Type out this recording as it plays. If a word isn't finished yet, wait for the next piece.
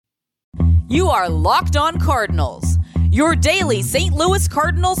You are Locked On Cardinals, your daily St. Louis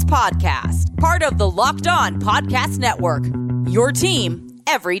Cardinals podcast, part of the Locked On Podcast Network, your team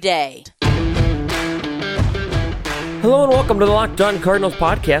every day. Hello and welcome to the Locked On Cardinals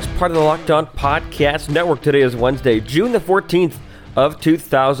podcast, part of the Locked On Podcast Network. Today is Wednesday, June the 14th of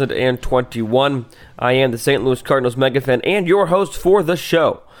 2021. I am the St. Louis Cardinals megafan and your host for the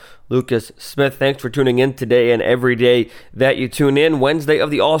show, Lucas Smith. Thanks for tuning in today and every day that you tune in. Wednesday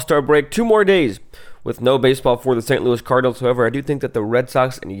of the All-Star break, 2 more days with no baseball for the St. Louis Cardinals. However, I do think that the Red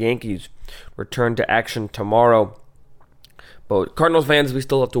Sox and Yankees return to action tomorrow. But Cardinals fans, we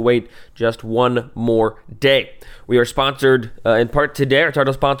still have to wait just one more day. We are sponsored in part today. Our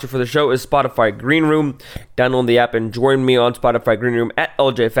title sponsor for the show is Spotify Green Room. Download the app and join me on Spotify Green Room at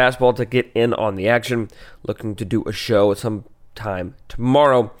LJ Fastball to get in on the action. Looking to do a show sometime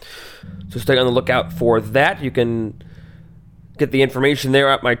tomorrow, so stay on the lookout for that. You can get the information there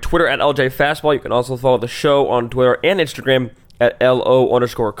at my Twitter at LJ Fastball. You can also follow the show on Twitter and Instagram at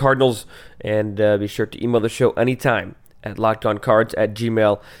LO_Cardinals, and be sure to email the show anytime at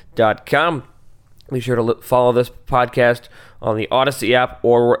lockedoncards@gmail.com. Be sure to follow this podcast on the Odyssey app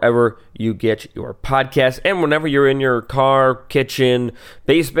or wherever you get your podcasts. And whenever you're in your car, kitchen,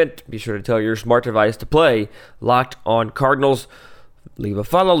 basement, be sure to tell your smart device to play Locked On Cardinals. Leave a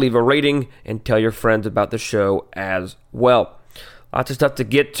follow, leave a rating, and tell your friends about the show as well. Lots of stuff to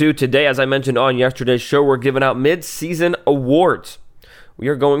get to today. As I mentioned on yesterday's show, we're giving out mid-season awards. We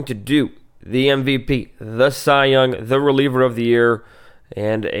are going to do the MVP, the Cy Young, the Reliever of the Year,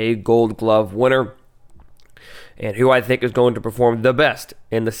 and a Gold Glove winner, and who I think is going to perform the best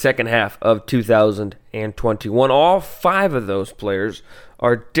in the second half of 2021. All 5 of those players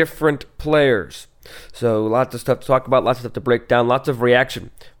are different players. So lots of stuff to talk about, lots of stuff to break down, lots of reaction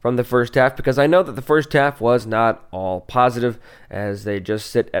from the first half, because I know that the first half was not all positive, as they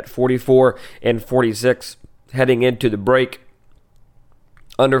just sit at 44-46 heading into the break.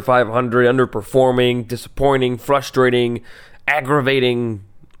 Under 500, underperforming, disappointing, frustrating, aggravating.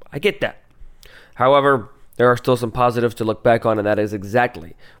 I get that. However, there are still some positives to look back on, and that is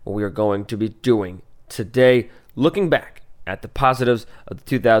exactly what we are going to be doing today, looking back at the positives of the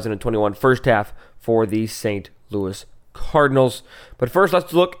 2021 first half for the St. Louis Cardinals. But first,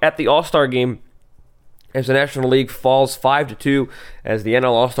 let's look at the All-Star game, as the National League falls 5-2, as the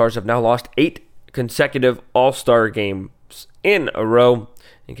NL All-Stars have now lost 8 consecutive All-Star games in a row.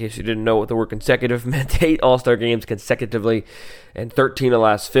 In case you didn't know what the word consecutive meant, 8 All-Star games consecutively and 13 of the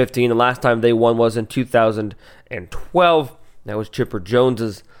last 15. The last time they won was in 2012. That was Chipper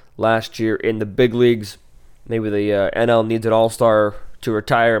Jones's last year in the big leagues. Maybe the NL needs an All-Star to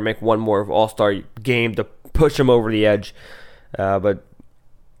retire and make one more All-Star game to push him over the edge. But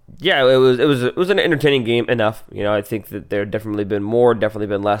yeah, it was an entertaining game enough. You know, I think that there definitely been more, definitely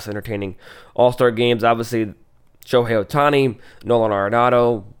been less entertaining All-Star games. Obviously, Shohei Ohtani, Nolan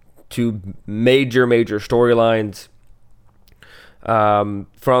Arenado, 2 major storylines from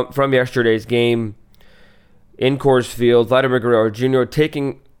yesterday's game. In Coors Field, Vladimir Guerrero Jr.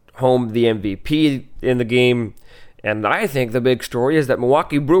 taking home the MVP in the game. And I think the big story is that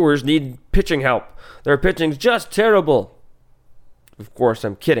Milwaukee Brewers need pitching help. Their pitching's just terrible. Of course,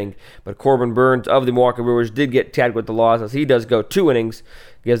 I'm kidding, but Corbin Burns of the Milwaukee Brewers did get tagged with the loss, as he does go 2 innings,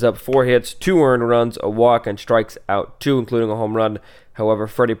 gives up 4 hits, 2 earned runs, a walk, and strikes out 2, including a home run. However,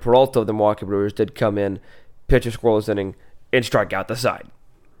 Freddie Peralta of the Milwaukee Brewers did come in, pitch a scoreless inning, and strike out the side.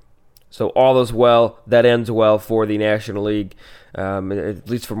 So all is well. That ends well for the National League, at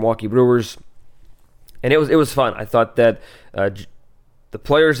least for Milwaukee Brewers. And it was fun. I thought that the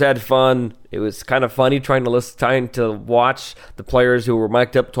players had fun. It was kind of funny trying to watch the players who were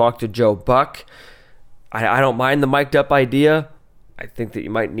mic'd up talk to Joe Buck. I don't mind the mic'd up idea. I think that you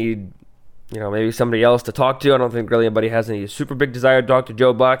might need, maybe somebody else to talk to. I don't think really anybody has any super big desire to talk to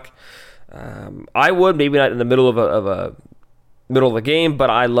Joe Buck. I would, maybe not in the middle of a game, but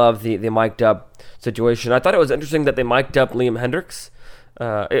I love the mic'd up situation. I thought it was interesting that they mic'd up Liam Hendricks.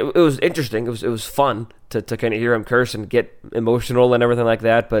 It was interesting. It was fun to kind of hear him curse and get emotional and everything like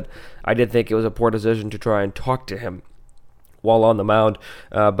that. But I did think it was a poor decision to try and talk to him while on the mound.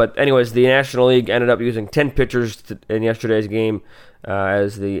 But anyways, the National League ended up using 10 pitchers in yesterday's game,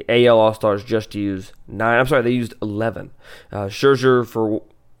 as the AL All-Stars just used 9. I'm sorry, they used 11. Scherzer for...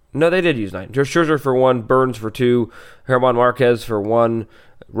 No, they did use 9. Scherzer for 1, Burns for 2, German Marquez for 1,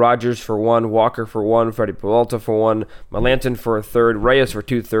 Rogers for 1, Walker for 1, Freddie Peralta for 1, Melanson for a third, Reyes for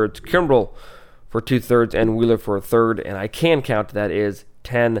 2/3, Kimbrel for 2/3, and Wheeler for a third. And I can count that is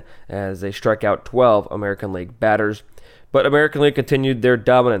 10, as they struck out 12 American League batters. But American League continued their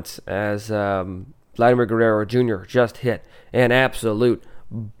dominance, as Vladimir Guerrero Jr. just hit an absolute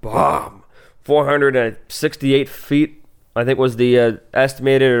bomb 468 feet, I think was the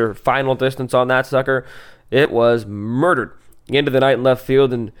estimated or final distance on that sucker. It was murdered into the night in left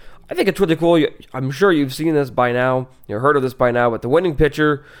field, and I think it's really cool. I'm sure you've seen this by now, you've heard of this by now, but the winning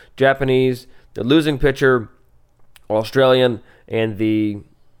pitcher, Japanese, the losing pitcher, Australian, and the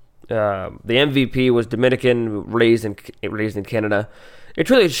MVP was Dominican, raised in Canada. It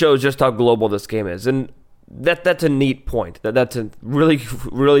really shows just how global this game is, and that's a neat point. That's a really,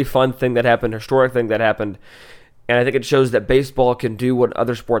 really fun thing that happened, historic thing that happened, and I think it shows that baseball can do what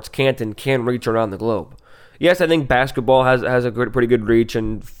other sports can't and can reach around the globe. Yes, I think basketball has a pretty good reach,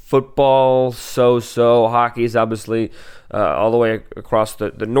 and football so. Hockey is obviously all the way across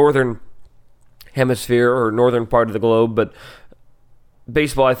the northern hemisphere or northern part of the globe, but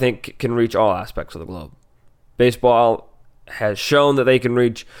baseball, I think, can reach all aspects of the globe. Baseball has shown that they can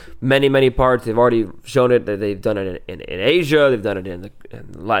reach many, many parts. They've already shown it. That they've done it in Asia. They've done it in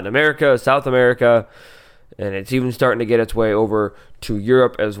Latin America, South America, and it's even starting to get its way over to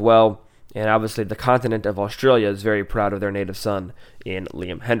Europe as well. And obviously, the continent of Australia is very proud of their native son in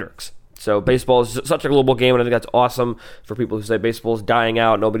Liam Hendriks. So baseball is such a global game, and I think that's awesome for people who say baseball is dying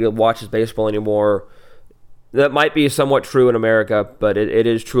out. Nobody watches baseball anymore. That might be somewhat true in America, but it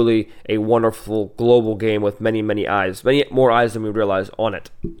is truly a wonderful global game with many, many eyes. Many more eyes than we realize on it.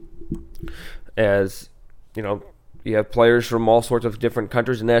 As, you have players from all sorts of different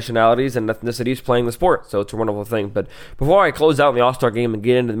countries and nationalities and ethnicities playing the sport, so it's a wonderful thing. But before I close out in the All-Star game and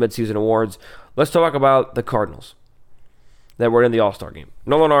get into the midseason awards, let's talk about the Cardinals that were in the All-Star game.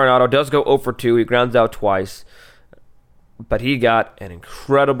 Nolan Arenado does go 0 for 2. He grounds out twice, but he got an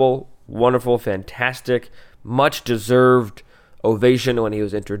incredible, wonderful, fantastic, much-deserved ovation when he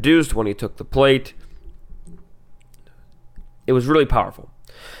was introduced, when he took the plate. It was really powerful.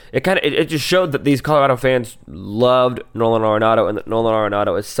 It just showed that these Colorado fans loved Nolan Arenado, and that Nolan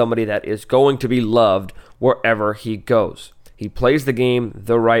Arenado is somebody that is going to be loved wherever he goes. He plays the game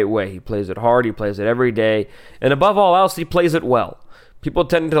the right way. He plays it hard. He plays it every day. And above all else, he plays it well. People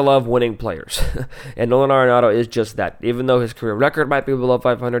tend to love winning players. And Nolan Arenado is just that. Even though his career record might be below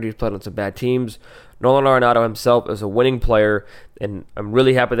 500, he's played on some bad teams. Nolan Arenado himself is a winning player, and I'm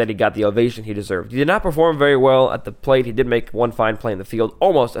really happy that he got the ovation he deserved. He did not perform very well at the plate. He did make one fine play in the field,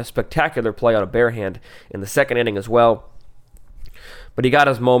 almost a spectacular play on a bare hand in the second inning as well. But he got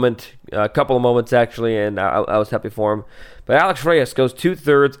his moment, a couple of moments actually, and I was happy for him. But Alex Reyes goes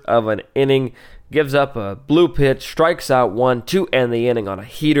 2/3 of an inning, gives up a blue pitch, strikes out 1 to end the inning on a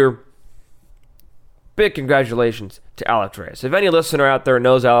heater. Big congratulations to Alex Reyes. If any listener out there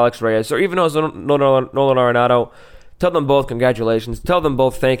knows Alex Reyes or even knows Nolan Arenado, tell them both congratulations. Tell them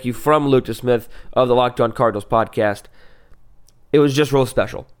both thank you from Luke DeSmith of the Locked On Cardinals podcast. It was just real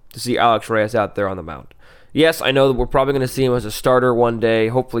special to see Alex Reyes out there on the mound. Yes, I know that we're probably going to see him as a starter one day,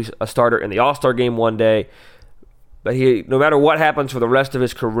 hopefully a starter in the All-Star game one day. But no matter what happens for the rest of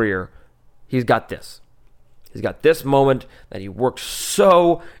his career, he's got this. He's got this moment that he worked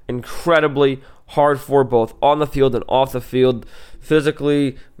so incredibly hard for, both on the field and off the field,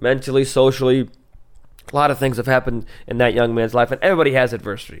 physically, mentally, socially. A lot of things have happened in that young man's life, and everybody has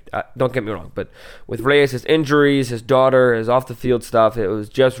adversity. Don't get me wrong, but with Reyes, his injuries, his daughter, his off-the-field stuff, it was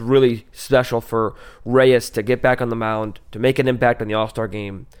just really special for Reyes to get back on the mound, to make an impact on the All-Star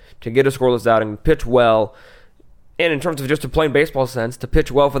game, to get a scoreless outing, pitch well, and in terms of just a plain baseball sense, to pitch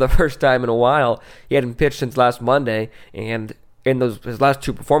well for the first time in a while. He hadn't pitched since last Monday, and in his last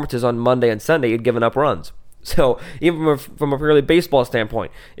two performances on Monday and Sunday, he'd given up runs. So even from a purely baseball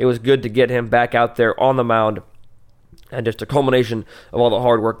standpoint, it was good to get him back out there on the mound, and just a culmination of all the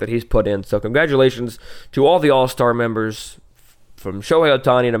hard work that he's put in. So congratulations to all the All-Star members, from Shohei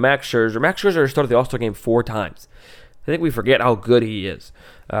Ohtani to Max Scherzer. Max Scherzer started the All-Star game 4 times. I think we forget how good he is.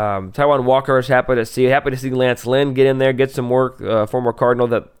 Taijuan Walker is happy to see Lance Lynn get in there, get some work. Former Cardinal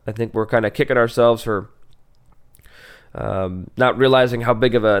that I think we're kind of kicking ourselves for not realizing how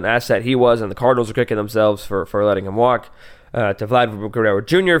big of an asset he was, and the Cardinals are kicking themselves for letting him walk. To Vladimir Guerrero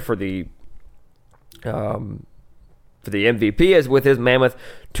Jr. for the MVP, as with his mammoth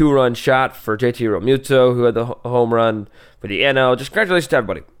 2-run shot, for JT Realmuto, who had the home run for the NL. Just congratulations to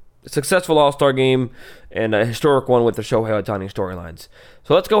everybody. A successful All-Star game and a historic one with the Shohei Ohtani storylines.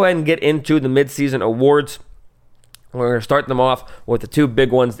 So let's go ahead and get into the midseason awards. We're going to start them off with the two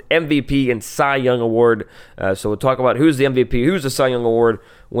big ones, the MVP and Cy Young Award. So we'll talk about who's the MVP, who's the Cy Young Award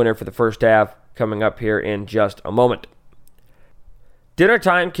winner for the first half, coming up here in just a moment. Dinner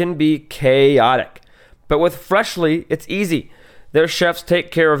time can be chaotic, but with Freshly, it's easy. Their chefs take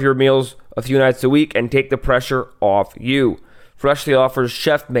care of your meals a few nights a week and take the pressure off you. Freshly offers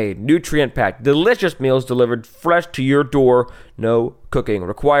chef-made, nutrient-packed, delicious meals delivered fresh to your door. No cooking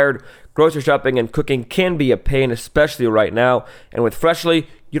required. Grocery shopping and cooking can be a pain, especially right now. And with Freshly,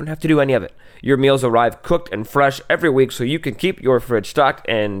 you don't have to do any of it. Your meals arrive cooked and fresh every week, so you can keep your fridge stocked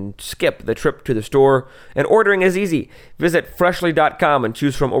and skip the trip to the store. And ordering is easy. Visit Freshly.com and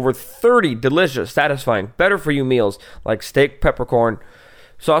choose from over 30 delicious, satisfying, better-for-you meals like steak peppercorn,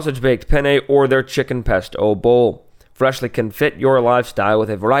 sausage-baked penne, or their chicken pesto bowl. Freshly can fit your lifestyle with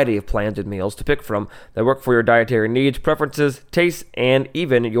a variety of plans and meals to pick from that work for your dietary needs, preferences, tastes, and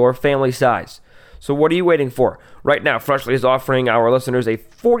even your family size. So what are you waiting for? Right now, Freshly is offering our listeners a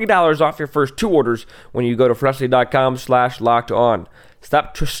 $40 off your first 2 orders when you go to Freshly.com/lockedon.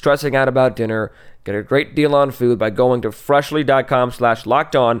 Stop stressing out about dinner. Get a great deal on food by going to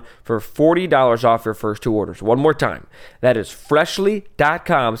Freshly.com/lockedon for $40 off your first 2 orders. One more time. That is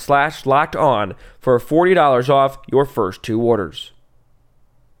Freshly.com/lockedon for $40 off your first 2 orders.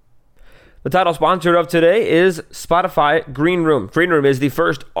 The title sponsor of today is Spotify Green Room. Green Room is the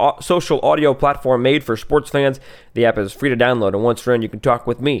first social audio platform made for sports fans. The app is free to download, and once you're in, you can talk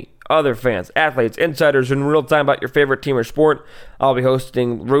with me, other fans, athletes, insiders in real time about your favorite team or sport. I'll be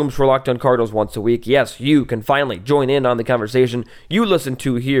hosting rooms for Locked On Cardinals once a week. Yes, you can finally join in on the conversation you listen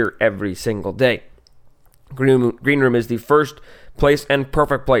to here every single day. Green Room is the first place and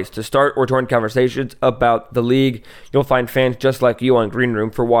perfect place to start or join conversations about the league. You'll find fans just like you on Green Room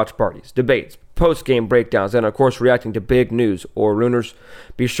for watch parties, debates, post-game breakdowns, and of course reacting to big news or rumors.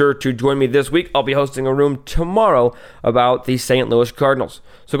 Be sure to join me this week. I'll be hosting a room tomorrow about the St. Louis Cardinals.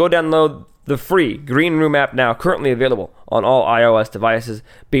 So go download the free Green Room app now, currently available on all iOS devices.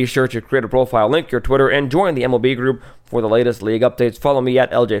 Be sure to create a profile, link your Twitter, and join the MLB group for the latest league updates. Follow me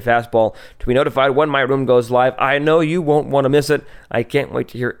at LJ Fastball to be notified when my room goes live. I know you won't want to miss it. I can't wait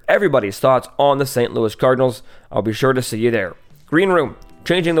to hear everybody's thoughts on the St. Louis Cardinals. I'll be sure to see you there. Green Room,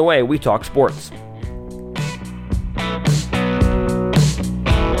 changing the way we talk sports.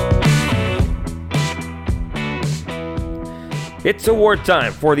 It's award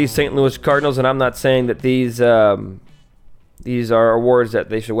time for the St. Louis Cardinals, and I'm not saying that these are awards that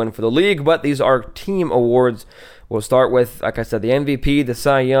they should win for the league, but these are team awards. We'll start with, like I said, the MVP, the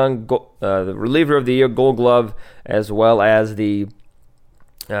Cy Young, the Reliever of the Year, Gold Glove, as well as the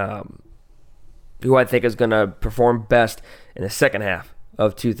who I think is going to perform best in the second half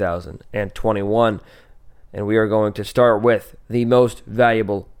of 2021. And we are going to start with the most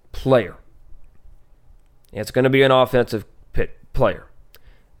valuable player. It's going to be an offensive player.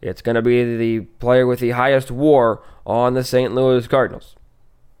 It's going to be the player with the highest WAR on the St. Louis Cardinals.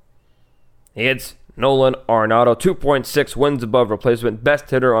 It's Nolan Arenado, 2.6 wins above replacement, best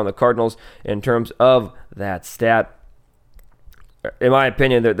hitter on the Cardinals in terms of that stat. In my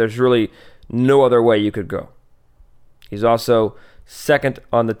opinion, there's really no other way you could go. He's also second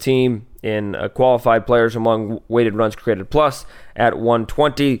on the team in qualified players among weighted runs created plus at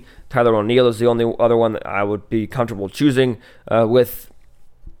 120. Tyler O'Neill is the only other one that I would be comfortable choosing with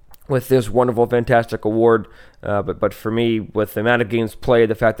this wonderful, fantastic award. But for me, with the amount of games played,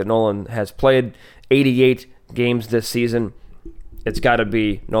 the fact that Nolan has played 88 games this season, it's got to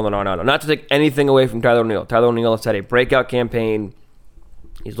be Nolan Arenado. Not to take anything away from Tyler O'Neill. Tyler O'Neill has had a breakout campaign.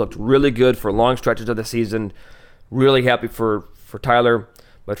 He's looked really good for long stretches of the season. Really happy for Tyler.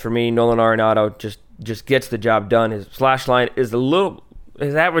 But for me, Nolan Arenado just gets the job done. His slash line is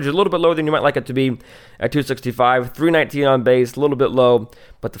his average is a little bit lower than you might like it to be at 265, 319 on base, a little bit low,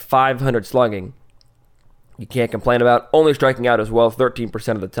 but the 500 slugging, you can't complain about. Only striking out as well,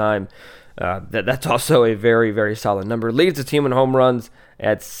 13% of the time. That's also a very, very solid number. Leads the team in home runs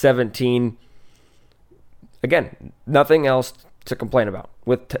at 17. Again, nothing else to complain about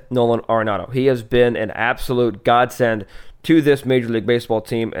with Nolan Arenado. He has been an absolute godsend to this Major League Baseball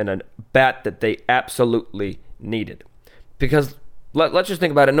team and a bat that they absolutely needed. Because let's just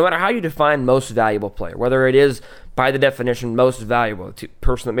think about it. No matter how you define most valuable player, whether it is by the definition most valuable, the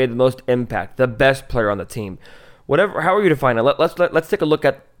person that made the most impact, the best player on the team, whatever, however you define it, let's take a look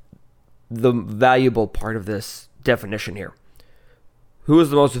at the valuable part of this definition here. Who is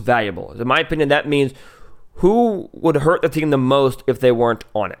the most valuable? In my opinion, that means who would hurt the team the most if they weren't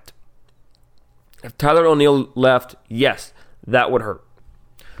on it. If Tyler O'Neill left, yes, that would hurt.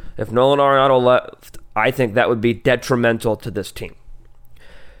 If Nolan Arenado left, I think that would be detrimental to this team.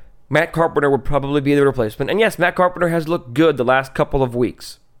 Matt Carpenter would probably be the replacement. And yes, Matt Carpenter has looked good the last couple of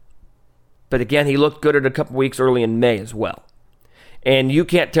weeks. But again, he looked good at a couple weeks early in May as well. And you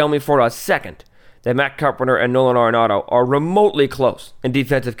can't tell me for a second that Matt Carpenter and Nolan Arenado are remotely close in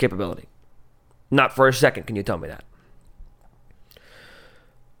defensive capability. Not for a second can you tell me that.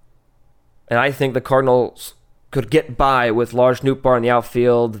 And I think the Cardinals could get by with Lars Nootbaar in the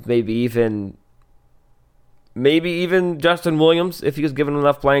outfield, maybe even Justin Williams if he was given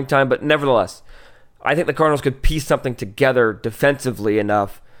enough playing time. But nevertheless, I think the Cardinals could piece something together defensively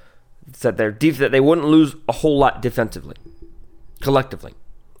enough that that they wouldn't lose a whole lot defensively, collectively,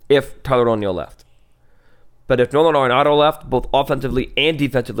 if Tyler O'Neill left. But if Nolan Arenado left, both offensively and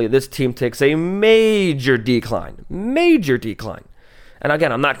defensively, this team takes a major decline. Major decline. And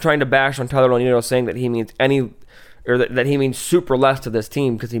again, I'm not trying to bash on Tyler O'Neill saying that he means that he means super less to this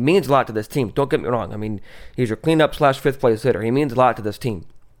team, because he means a lot to this team. Don't get me wrong. I mean, he's your cleanup / fifth place hitter. He means a lot to this team.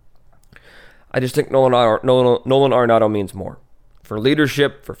 I just think Nolan Arenado means more. For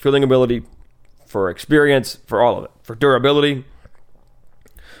leadership, for fielding ability, for experience, for all of it. For durability.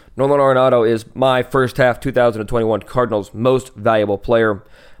 Nolan Arenado is my first half 2021 Cardinals most valuable player.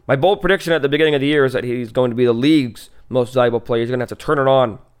 My bold prediction at the beginning of the year is that he's going to be the league's most valuable player. He's going to have to turn it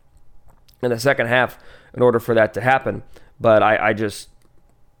on in the second half in order for that to happen. But I just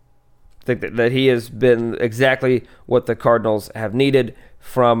think that he has been exactly what the Cardinals have needed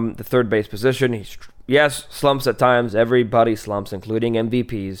from the third base position. He's, yes, slumps at times. Everybody slumps, including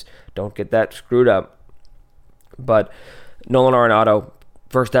MVPs. Don't get that screwed up. But Nolan Arenado,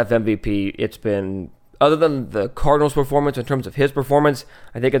 first half MVP, it's been, other than the Cardinals' performance in terms of his performance,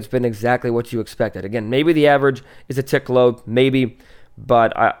 I think it's been exactly what you expected. Again, maybe the average is a tick low, maybe,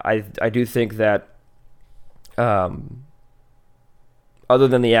 but I do think that other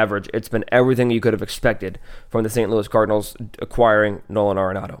than the average, it's been everything you could have expected from the St. Louis Cardinals acquiring Nolan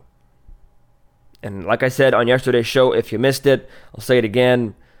Arenado. And like I said on yesterday's show, if you missed it, I'll say it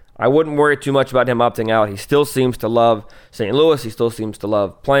again, I wouldn't worry too much about him opting out. He still seems to love St. Louis. He still seems to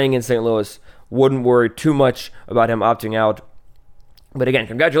love playing in St. Louis. Wouldn't worry too much about him opting out. But again,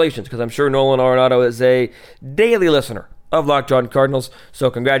 congratulations, because I'm sure Nolan Arenado is a daily listener of Locked On Cardinals. So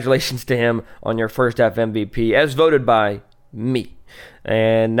congratulations to him on your first half MVP, as voted by me.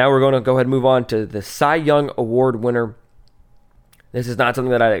 And now we're going to go ahead and move on to the Cy Young Award winner. This is not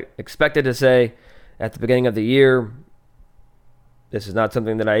something that I expected to say at the beginning of the year. This is not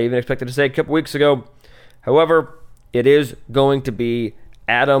something that I even expected to say a couple weeks ago. However, it is going to be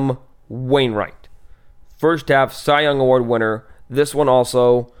Adam Wainwright. First half Cy Young Award winner. This one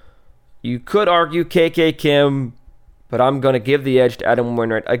also, you could argue KK Kim, but I'm going to give the edge to Adam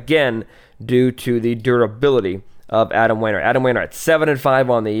Wainwright again due to the durability of Adam Wainwright. Adam Wainwright, 7-5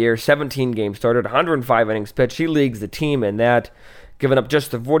 on the year, 17 games started, 105 innings pitched. He leads the team in that, giving up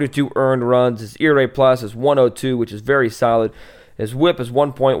just the 42 earned runs. His ERA plus is 102, which is very solid. His whip is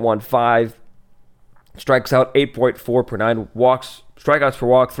 1.15. Strikes out 8.4 per 9. Strikeouts per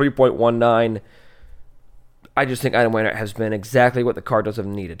walk 3.19. I just think Adam Wainwright has been exactly what the Cardinals have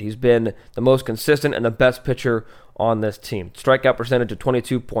needed. He's been the most consistent and the best pitcher on this team. Strikeout percentage of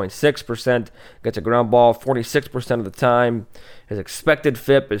 22.6%. Gets a ground ball 46% of the time. His expected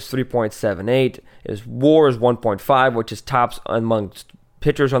FIP is 3.78. His WAR is 1.5, which is tops amongst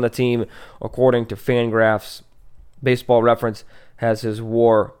pitchers on the team, according to Fangraphs. Baseball Reference has his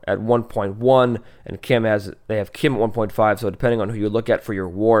WAR at 1.1, and they have Kim at 1.5, so depending on who you look at for your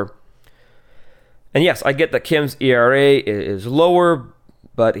WAR. And yes, I get that Kim's ERA is lower,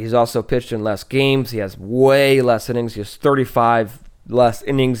 but he's also pitched in less games. He has way less innings. He has 35 less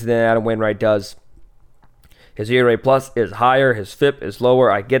innings than Adam Wainwright does. His ERA plus is higher. His FIP is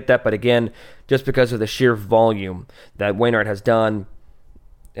lower. I get that, but again, just because of the sheer volume that Wainwright has done,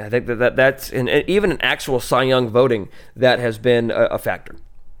 I think that's, and even in actual Cy Young voting, that has been a factor.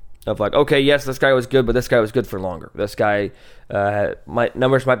 Of like, okay, yes, this guy was good, but this guy was good for longer. This guy,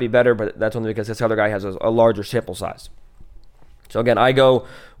 numbers might be better, but that's only because this other guy has a larger sample size. So again, I go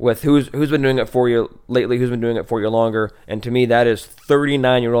with who's been doing it for you lately, who's been doing it for you longer, and to me, that is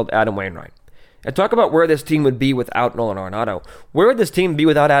 39-year-old Adam Wainwright. And talk about where this team would be without Nolan Arenado. Where would this team be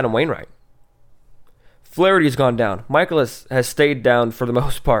without Adam Wainwright? Flaherty's gone down. Michaelis has stayed down for the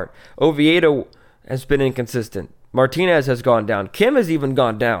most part. Oviedo has been inconsistent. Martinez has gone down. Kim has even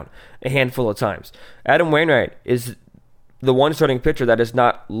gone down a handful of times. Adam Wainwright is the one starting pitcher that has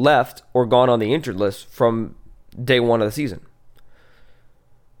not left or gone on the injured list from day one of the season.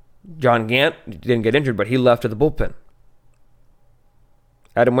 John Gant didn't get injured, but he left to the bullpen.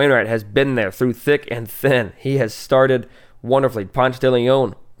 Adam Wainwright has been there through thick and thin. He has started wonderfully. Ponce de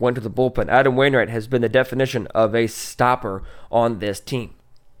Leon went to the bullpen. Adam Wainwright has been the definition of a stopper on this team.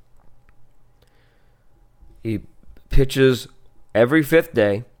 He pitches every fifth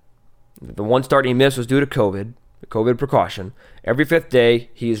day. The one start he missed was due to COVID, the COVID precaution. Every fifth day,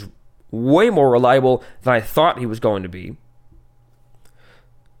 he's way more reliable than I thought he was going to be.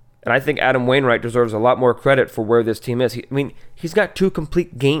 And I think Adam Wainwright deserves a lot more credit for where this team is. He's got 2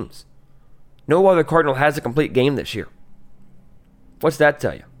 complete games. No other Cardinal has a complete game this year. What's that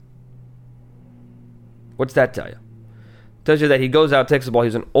tell you? What's that tell you? It tells you that he goes out, takes the ball.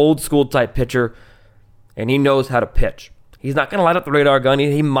 He's an old school type pitcher, and he knows how to pitch. He's not going to light up the radar gun.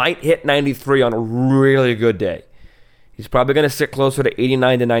 He might hit 93 on a really good day. He's probably going to sit closer to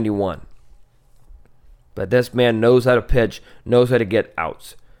 89 to 91. But this man knows how to pitch, knows how to get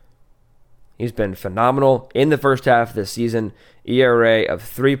outs. He's been phenomenal in the first half of this season. ERA of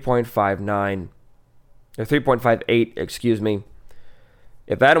 3.59, or 3.58, excuse me.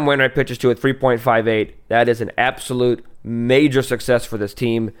 If Adam Wainwright pitches to a 3.58, that is an absolute major success for this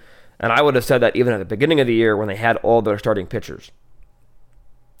team. And I would have said that even at the beginning of the year when they had all their starting pitchers.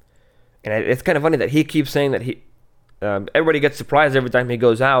 And it's kind of funny that he keeps saying that everybody gets surprised every time he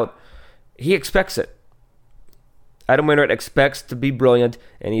goes out. He expects it. Adam Wainwright expects to be brilliant,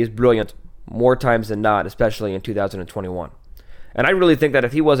 and he is brilliant more times than not, especially in 2021. And I really think that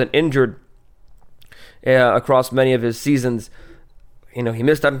if he wasn't injured across many of his seasons, he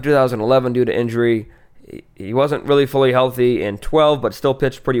missed out in 2011 due to injury. He wasn't really fully healthy in 12, but still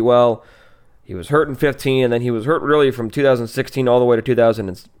pitched pretty well. He was hurt in 15, and then he was hurt really from 2016 all the way to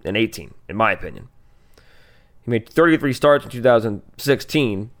 2018, in my opinion. He made 33 starts in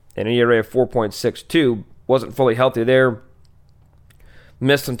 2016, and an ERA of 4.62. Wasn't fully healthy there.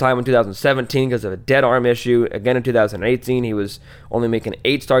 Missed some time in 2017 because of a dead arm issue. Again in 2018, he was only making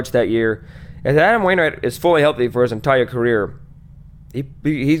 8 starts that year. If Adam Wainwright is fully healthy for his entire career,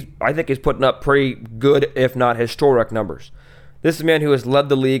 I think he's putting up pretty good, if not historic, numbers. This is a man who has led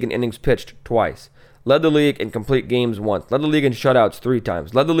the league in innings pitched twice, led the league in complete games once, led the league in shutouts 3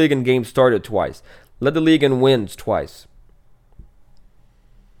 times, led the league in games started twice, led the league in wins twice.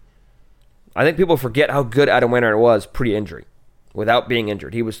 I think people forget how good Adam Wainwright was pre-injury, without being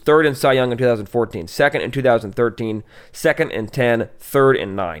injured. He was 3rd in Cy Young in 2014, 2nd in 2013, 2nd in 10, 3rd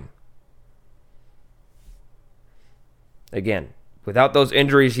in 9. Again, without those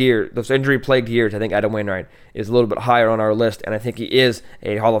injury-plagued years, I think Adam Wainwright is a little bit higher on our list, and I think he is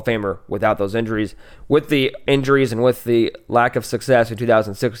a Hall of Famer without those injuries. With the injuries and with the lack of success in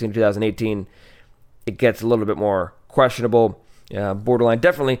 2016, 2018, it gets a little bit more questionable. Borderline,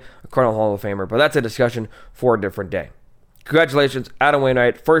 definitely a Cardinal Hall of Famer, but that's a discussion for a different day. Congratulations, Adam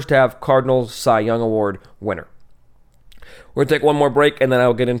Wainwright, first half Cardinals Cy Young Award winner. We're going to take one more break, and then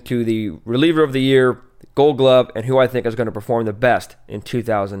I'll get into the reliever of the year, Gold Glove, and who I think is going to perform the best in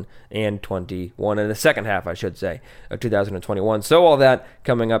 2021, in the second half, I should say, of 2021. So all that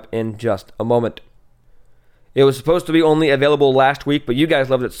coming up in just a moment. It was supposed to be only available last week, but you guys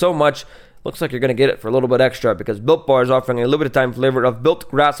loved it so much, looks like you're going to get it for a little bit extra because Built Bar is offering a limited time flavor of Built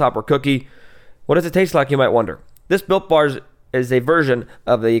Grasshopper Cookie. What does it taste like, you might wonder? This Built Bar is a version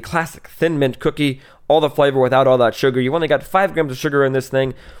of the classic Thin Mint cookie, all the flavor without all that sugar. You've only got 5 grams of sugar in this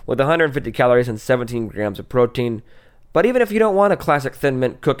thing with 150 calories and 17 grams of protein. But even if you don't want a classic Thin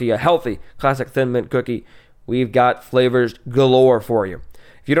Mint cookie, a healthy classic Thin Mint cookie, we've got flavors galore for you.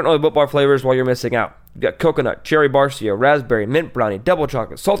 If you don't know the Built Bar flavors, well, you're missing out. You've got coconut, cherry barcia, raspberry, mint brownie, double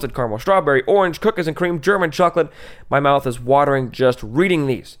chocolate, salted caramel, strawberry, orange, cookies and cream, German chocolate. My mouth is watering just reading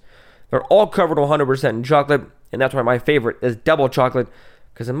these. They're all covered 100% in chocolate, and that's why my favorite is double chocolate,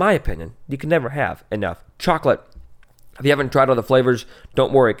 because in my opinion, you can never have enough chocolate. If you haven't tried all the flavors,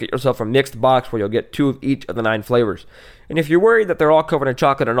 don't worry. Get yourself a mixed box where you'll get 2 of each of the 9 flavors. And if you're worried that they're all covered in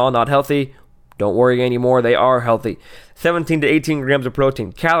chocolate and all not healthy, don't worry anymore, they are healthy. 17 to 18 grams of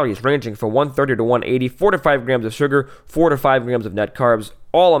protein, calories ranging from 130 to 180, 4 to 5 grams of sugar, 4 to 5 grams of net carbs,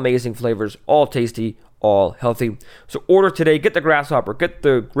 all amazing flavors, all tasty, all healthy. So order today, get the grasshopper, get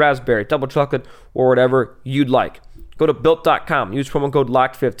the raspberry, double chocolate, or whatever you'd like. Go to Built.com, use promo code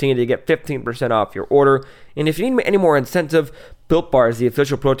LOCKED15 to get 15% off your order. And if you need any more incentive, Built Bar is the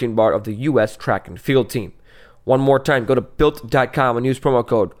official protein bar of the U.S. track and field team. One more time, go to Built.com and use promo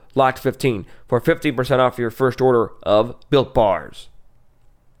code LOCKED15 for 15% off your first order of Built Bars.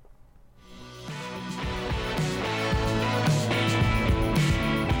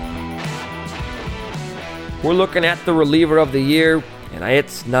 We're looking at the reliever of the year, and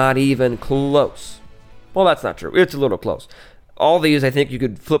it's not even close. Well, that's not true. It's a little close. All these, I think you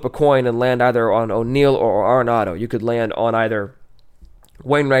could flip a coin and land either on O'Neill or Arenado. You could land on either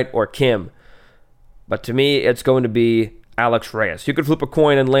Wainwright or Kim. But to me, it's going to be Alex Reyes. You could flip a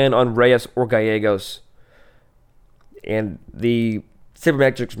coin and land on Reyes or Gallegos. And the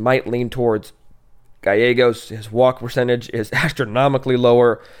sabermetrics might lean towards Gallegos. His walk percentage is astronomically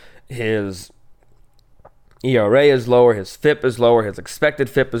lower. His ERA is lower. His FIP is lower. His expected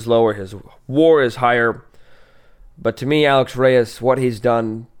FIP is lower. His WAR is higher. But to me, Alex Reyes, what he's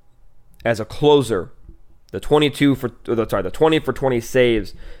done as a closer The 20 for 20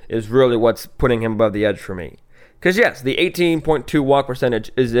 saves is really what's putting him above the edge for me. Because yes, the 18.2 walk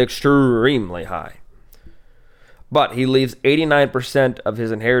percentage is extremely high. But he leaves 89% of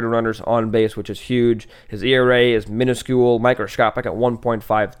his inherited runners on base, which is huge. His ERA is minuscule, microscopic at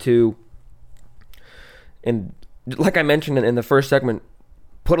 1.52. And like I mentioned in the first segment,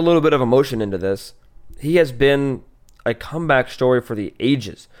 put a little bit of emotion into this. He has been a comeback story for the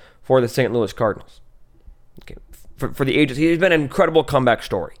ages for the St. Louis Cardinals. Okay. For the ages, he's been an incredible comeback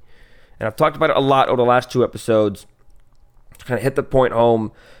story. And I've talked about it a lot over the last 2 episodes. Kind of hit the point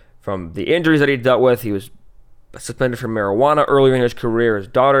home from the injuries that he dealt with. He was suspended for marijuana earlier in his career. His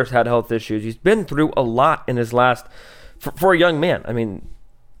daughter's had health issues. He's been through a lot in his last... For a young man, I mean,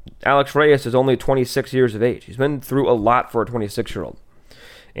 Alex Reyes is only 26 years of age. He's been through a lot for a 26-year-old.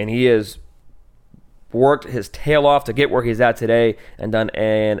 And he has worked his tail off to get where he's at today and done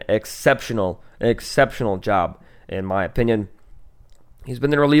an exceptional job, in my opinion. He's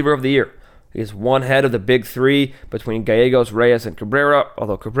been the reliever of the year. He's one head of the big three between Gallegos, Reyes, and Cabrera,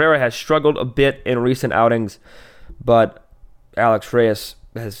 although Cabrera has struggled a bit in recent outings, but Alex Reyes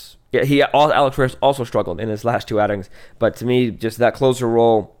also struggled in his last 2 outings. But to me, just that closer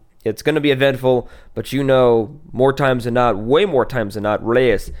role, it's going to be eventful, but more times than not, way more times than not,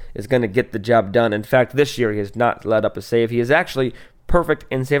 Reyes is going to get the job done. In fact, this year he has not let up a save. He is actually perfect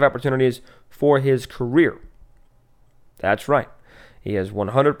in save opportunities for his career. That's right. He is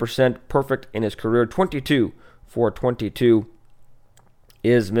 100% perfect in his career. 22 for 22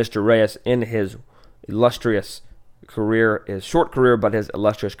 is Mr. Reyes in his illustrious career, his short career, but his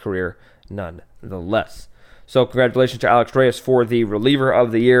illustrious career nonetheless. So congratulations to Alex Reyes for the reliever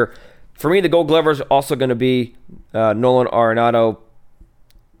of the year. For me, the Gold Glover is also going to be Nolan Arenado.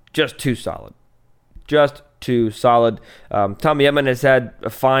 Just too solid. Tommy Edman has had a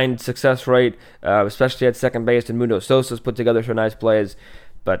fine success rate, especially at second base, and Mundo Sosa's put together some nice plays.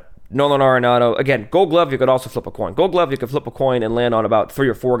 But Nolan Arenado, again, Gold Glove, you could also flip a coin. Gold Glove, you could flip a coin and land on about 3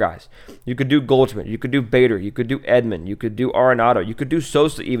 or 4 guys. You could do Goldschmidt, you could do Bader, you could do Edman, you could do Arenado, you could do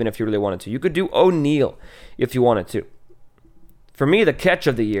Sosa even if you really wanted to. You could do O'Neill if you wanted to. For me, the catch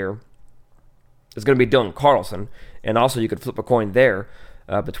of the year is going to be Dylan Carlson, and also you could flip a coin there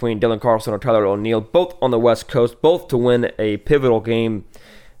between Dylan Carlson or Tyler O'Neill, both on the West Coast, both to win a pivotal game,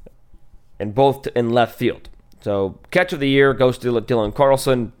 and both in left field. So catch of the year goes to Dylan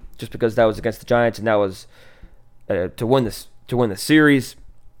Carlson, just because that was against the Giants, and that was to win the series.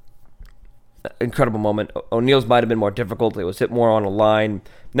 Incredible moment. O'Neill's might have been more difficult. It was hit more on a line.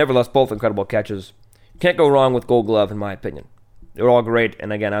 Nevertheless, both incredible catches. Can't go wrong with Gold Glove, in my opinion. They're all great,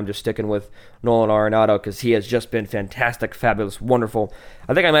 and again, I'm just sticking with Nolan Arenado because he has just been fantastic, fabulous, wonderful.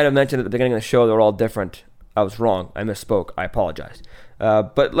 I think I might have mentioned at the beginning of the show they're all different. I was wrong. I misspoke. I apologize.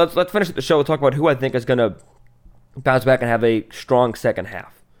 But let's finish the show. We'll talk about who I think is going to bounce back and have a strong second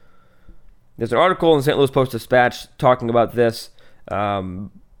half. There's an article in the St. Louis Post-Dispatch talking about this, and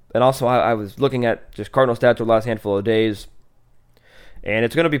also I was looking at just Cardinal stats over the last handful of days, and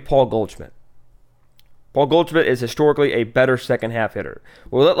it's going to be Paul Goldschmidt. Paul Goldschmidt is historically a better second-half hitter.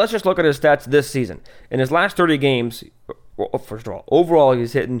 Well, let's just look at his stats this season. In his last 30 games, first of all, overall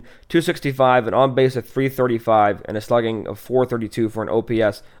he's hitting .265, an on-base of .335, and a slugging of .432 for an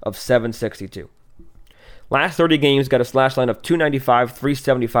OPS of .762. Last 30 games got a slash line of .295,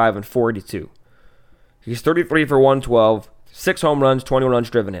 .375, and .482. He's 33 for 112, 6 home runs, 21 runs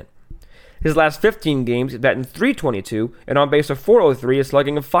driven in. His last 15 games, he's batting .322, an on-base of .403, a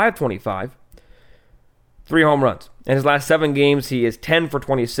slugging of .525, 3 home runs. In his last 7 games, he is 10 for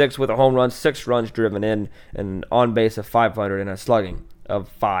 26 with a home run, 6 runs driven in, and an on-base of .500 and a slugging of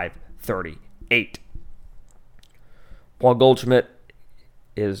 .538. Paul Goldschmidt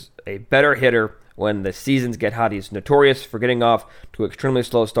is a better hitter when the seasons get hot. He's notorious for getting off to extremely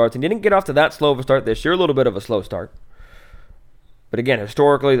slow starts, and he didn't get off to that slow of a start this year, a little bit of a slow start. But again,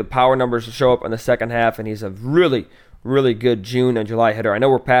 historically, the power numbers show up in the second half, and he's a really, really good June and July hitter. I know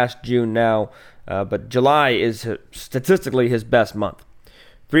we're past June now, but July is statistically his best month.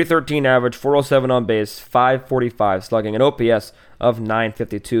 .313 average, .407 on base, .545 slugging, an OPS of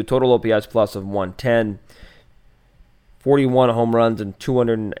 .952, total OPS plus of .110, 41 home runs in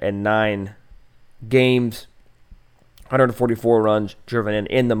 209 games, 144 runs driven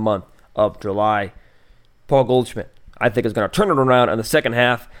in the month of July. Paul Goldschmidt, I think, is going to turn it around in the second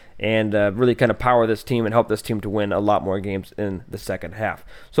half and really kind of power this team and help this team to win a lot more games in the second half.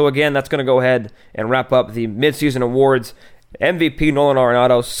 So again, that's going to go ahead and wrap up the midseason awards. MVP Nolan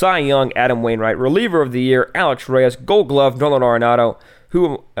Arenado, Cy Young Adam Wainwright, reliever of the year Alex Reyes, Gold Glove Nolan Arenado,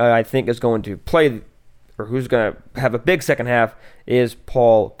 who I think is going to play or who's going to have a big second half, is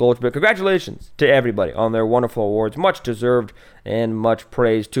Paul Goldschmidt. Congratulations to everybody on their wonderful awards. Much deserved and much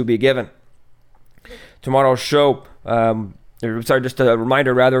praise to be given. Tomorrow's show, just a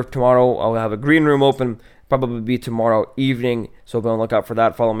reminder, tomorrow I'll have a green room open. Probably be tomorrow evening, so be on the lookout for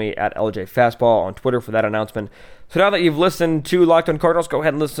that. Follow me at LJ Fastball on Twitter for that announcement. So now that you've listened to Locked On Cardinals, go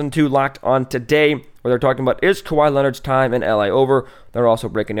ahead and listen to Locked On Today, where they're talking about, is Kawhi Leonard's time in LA over? They're also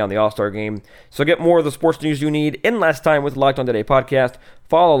breaking down the All-Star game. So get more of the sports news you need in less time with Locked On Today podcast.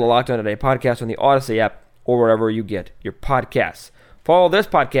 Follow the Locked On Today podcast on the Odyssey app or wherever you get your podcasts. Follow this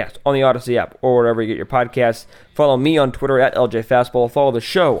podcast on the Odyssey app or wherever you get your podcasts. Follow me on Twitter at LJ Fastball. Follow the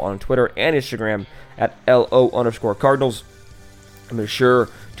show on Twitter and Instagram at LO_Cardinals. And be sure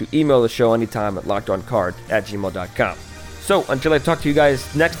to email the show anytime at lockedoncard@gmail.com. So until I talk to you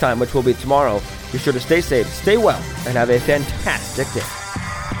guys next time, which will be tomorrow, be sure to stay safe, stay well, and have a fantastic day.